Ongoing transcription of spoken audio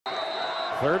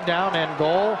Third down and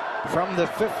goal from the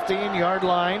 15-yard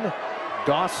line.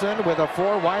 Dawson with a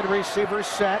 4 wide receiver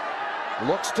set.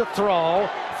 Looks to throw,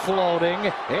 floating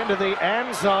into the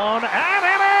end zone, and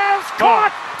it is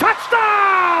caught!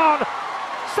 Touchdown!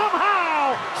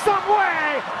 Somehow, some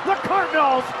way, the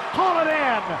Cardinals haul it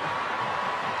in.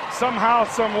 Somehow,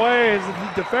 some way, as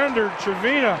the defender,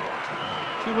 Trevina,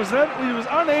 he was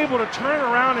unable to turn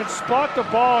around and spot the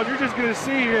ball. You're just going to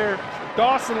see here,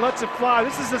 Dawson lets it fly.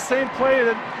 This is the same play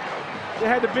that they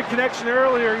had the big connection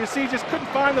earlier. You see, he just couldn't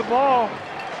find the ball.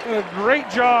 And a great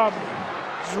job.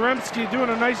 Zaremski doing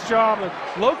a nice job of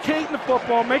locating the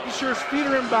football, making sure his feet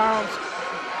are in bounds,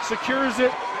 secures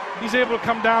it. He's able to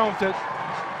come down with it.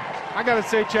 I got to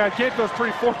say, Chad, Canfield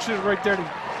pretty fortunate right there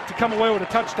to come away with a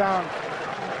touchdown.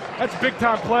 That's a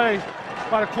big-time play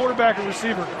by the quarterback and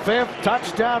receiver. 5th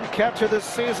touchdown catch of the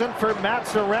season for Matt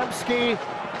Zaremski.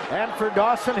 And for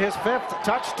Dawson, his 5th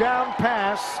touchdown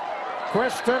pass.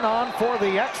 Kristen on for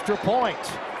the extra point.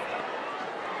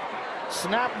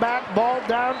 Snap back, ball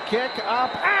down, kick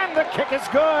up, and the kick is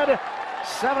good.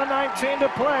 7:19 to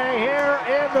play here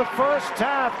in the first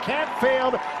half.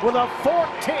 Canfield with a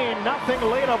 14-0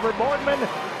 lead over Boardman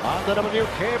on the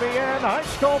WKBN High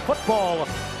School Football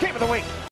Game of the Week.